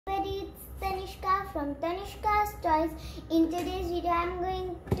Tanishka from Tanishka's Toys. In today's video, I'm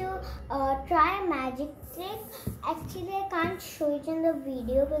going to try a magic trick. Actually, I can't show it in the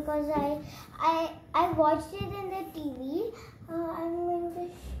video because I watched it in the TV. I'm going to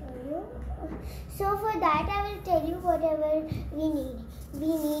show you. So for that, I will tell you whatever we need.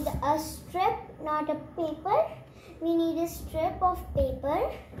 We need a strip, not a paper. We need a strip of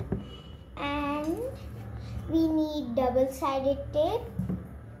paper, and we need double-sided tape.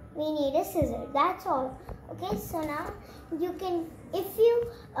 We need a scissor. That's all. Okay, so now you can, if you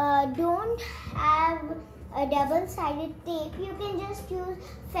don't have a double-sided tape, you can just use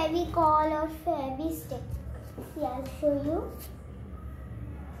Fevicol or Fevi-stick. See, I'll show you.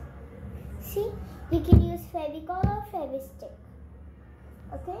 See, you can use Fevicol or Fevi-stick.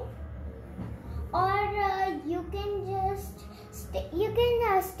 Okay, or you can just stick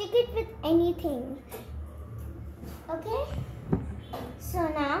it with anything. Okay. So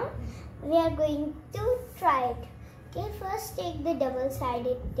now we are going to try it. Okay, first take the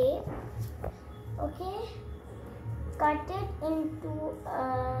double-sided tape. Okay, cut it into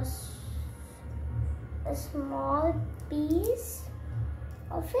a small piece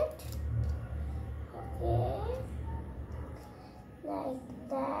of it. Okay, like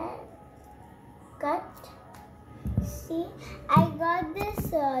that. Cut. See, I got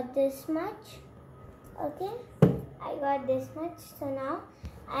this much. Okay. I got this much, so now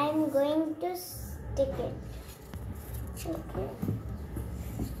I'm going to stick it. Okay.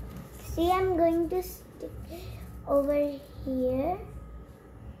 See, I'm going to stick it over here.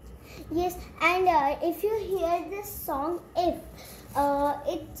 Yes, and if you hear this song, it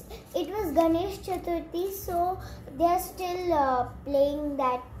was Ganesh Chaturthi, so they are still playing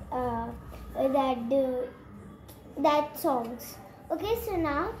that songs. Okay, so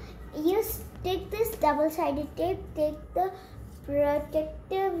now you take this double-sided tape, take the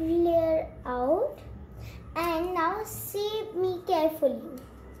protective layer out, and now see me carefully.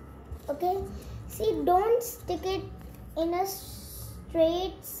 Okay, see, don't stick it in a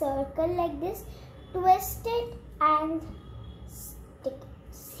straight circle like this. Twist it and stick it.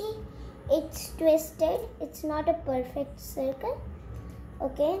 See, it's twisted. It's not a perfect circle.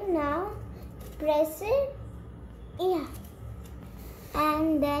 Okay, now press it. Yeah.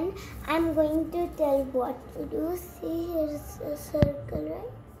 And then I'm going to tell what to do. See, here's a circle,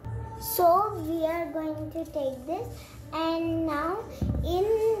 right? So we are going to take this, and now in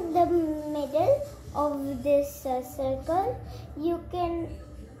the middle of this circle, you can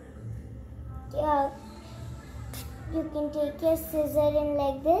take your scissor in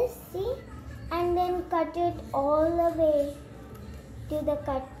like this. See, and then cut it all the way to the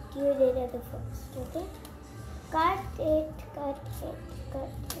cut you did at the first. Okay. Cut it, cut it, cut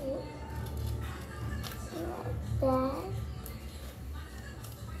it, like that.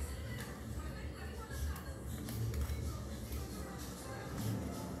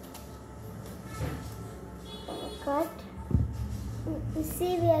 Cut.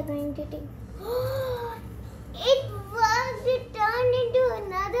 See, we are going to take. It worked! It turned into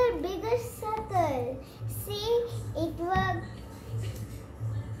another bigger circle. See, it worked.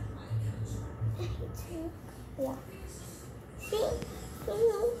 Yeah. See,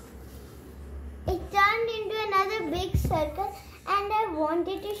 it turned into another big circle, and I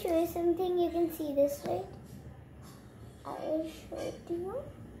wanted to show you something. You can see this, right? I'll show it to you.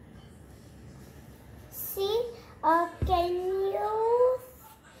 See, can you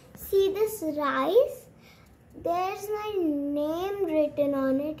see this rice? There's my name written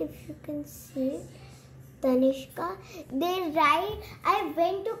on it, if you can see it. Tanishka. They write, I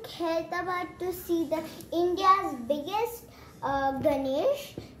went to Khairabad to see the India's biggest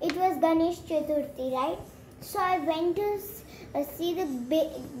Ganesh. It was Ganesh Chaturthi, right? So I went to see the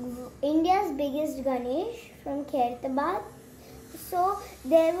India's biggest Ganesh from Khairabad. So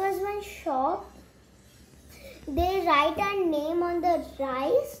there was one shop. They write our name on the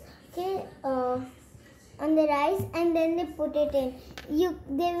rice. Okay. On the rice, and then they put it in.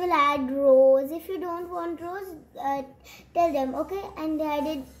 They will add rose. If you don't want rose, tell them. Okay, and they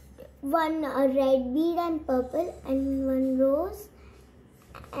added one red bead and purple, and one rose,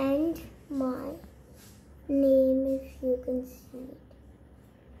 and my name, if you can see it.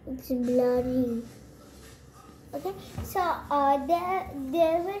 It's blurry. Okay, so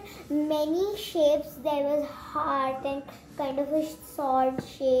there were many shapes. There was heart and kind of a sword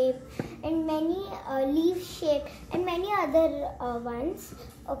shape, and many leaf shape, and many other ones.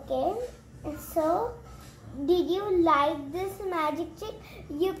 Okay, so did you like this magic trick?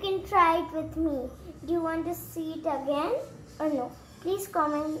 You can try it with me. Do you want to see it again or no? Please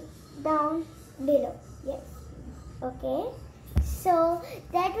comment down below. Yes. Okay. So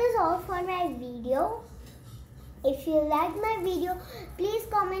that was all for my video. If you liked my video, please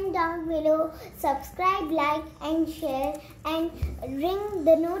comment down below, subscribe, like and share, and ring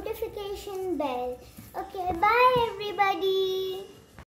the notification bell. Okay, bye everybody.